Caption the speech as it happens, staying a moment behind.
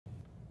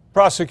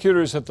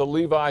Prosecutors at the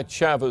Levi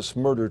Chavez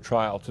murder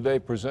trial today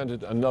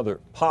presented another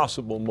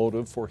possible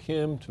motive for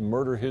him to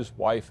murder his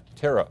wife,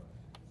 Tera,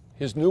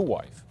 his new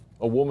wife,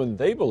 a woman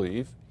they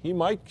believe he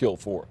might kill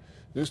for.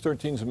 News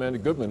 13's Amanda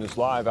Goodman is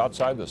live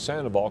outside the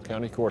Sandoval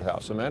County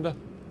Courthouse. Amanda?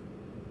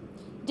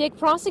 Dick,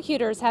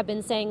 prosecutors have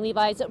been saying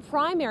Levi's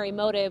primary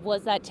motive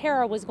was that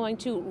Tera was going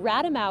to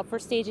rat him out for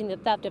staging the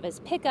theft of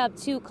his pickup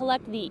to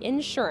collect the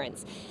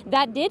insurance.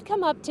 That did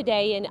come up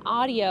today in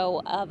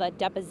audio of a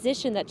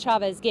deposition that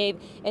Chavez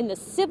gave in the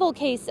civil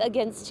case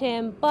against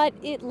him, but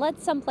it led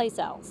someplace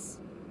else.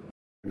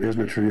 It is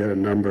true you had a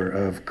number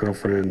of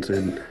girlfriends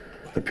in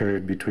the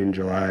period between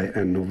July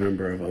and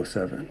November of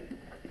 '07.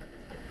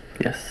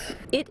 Yes.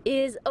 It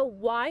is a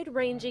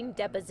wide-ranging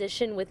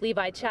deposition with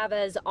Levi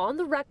Chavez on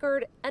the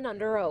record and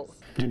under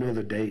oath. Do you know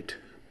the date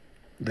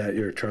that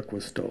your truck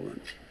was stolen?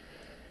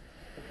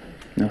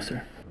 No,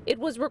 sir. It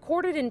was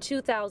recorded in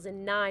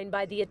 2009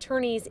 by the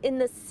attorneys in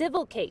the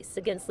civil case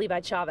against Levi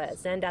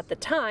Chavez, and at the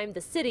time,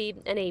 the city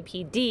and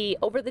APD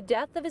over the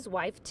death of his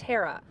wife,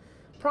 Tera.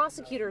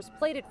 Prosecutors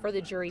played it for the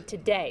jury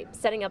today,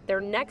 setting up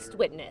their next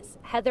witness,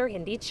 Heather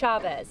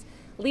Chavez,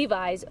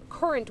 Levi's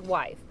current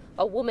wife,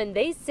 a woman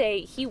they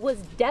say he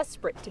was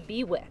desperate to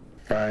be with.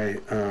 By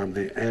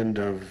the end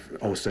of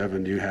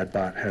 '07, you had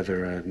bought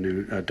Heather a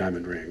new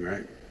diamond ring,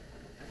 right?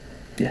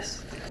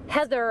 Yes.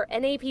 Heather,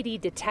 an APD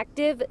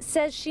detective,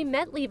 says she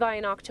met Levi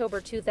in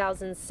October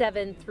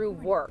 2007 through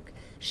work.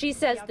 She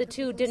says the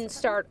two didn't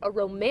start a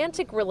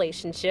romantic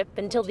relationship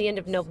until the end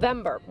of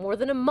November, more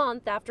than a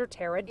month after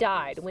Tera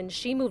died, when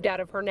she moved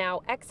out of her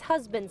now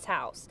ex-husband's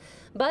house.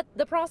 But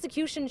the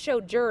prosecution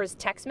showed jurors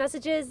text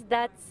messages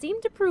that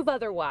seemed to prove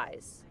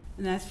otherwise.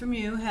 And that's from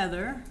you,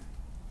 Heather.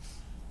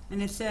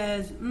 And it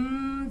says,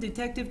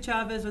 Detective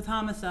Chavez with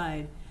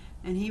homicide.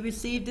 And he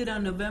received it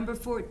on November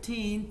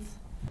 14th.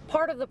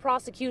 Part of the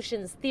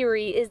prosecution's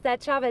theory is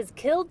that Chavez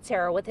killed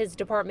Tera with his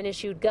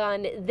department-issued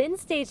gun, then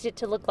staged it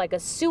to look like a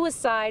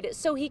suicide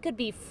so he could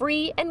be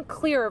free and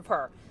clear of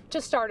her, to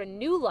start a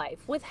new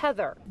life with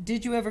Heather.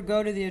 Did you ever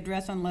go to the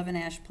address on 11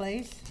 Ash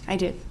Place? I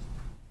did.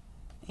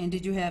 And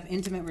did you have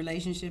intimate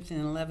relationships in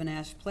 11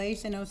 Ash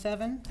Place in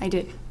 '07? I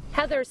did.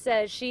 Heather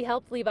says she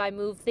helped Levi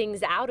move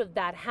things out of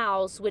that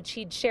house, which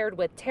he'd shared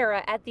with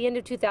Tera at the end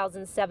of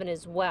 2007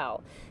 as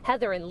well.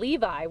 Heather and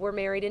Levi were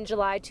married in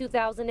July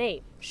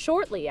 2008,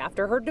 shortly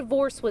after her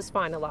divorce was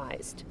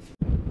finalized.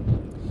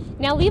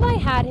 Now, Levi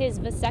had his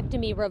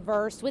vasectomy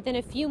reversed within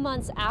a few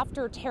months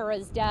after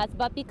Tera's death,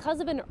 but because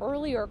of an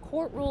earlier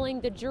court ruling,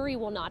 the jury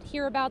will not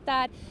hear about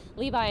that.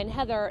 Levi and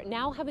Heather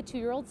now have a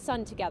 2-year-old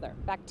son together.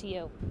 Back to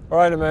you. All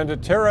right, Amanda.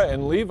 Tera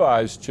and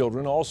Levi's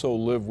children also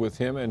live with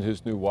him and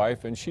his new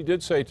wife, and she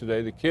did say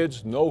today the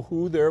kids know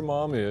who their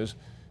mom is,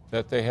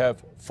 that they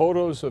have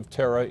photos of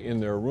Tera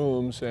in their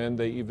rooms, and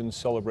they even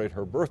celebrate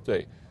her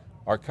birthday.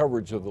 Our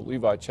coverage of the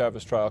Levi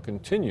Chavez trial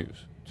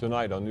continues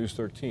tonight on News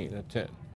 13 at 10.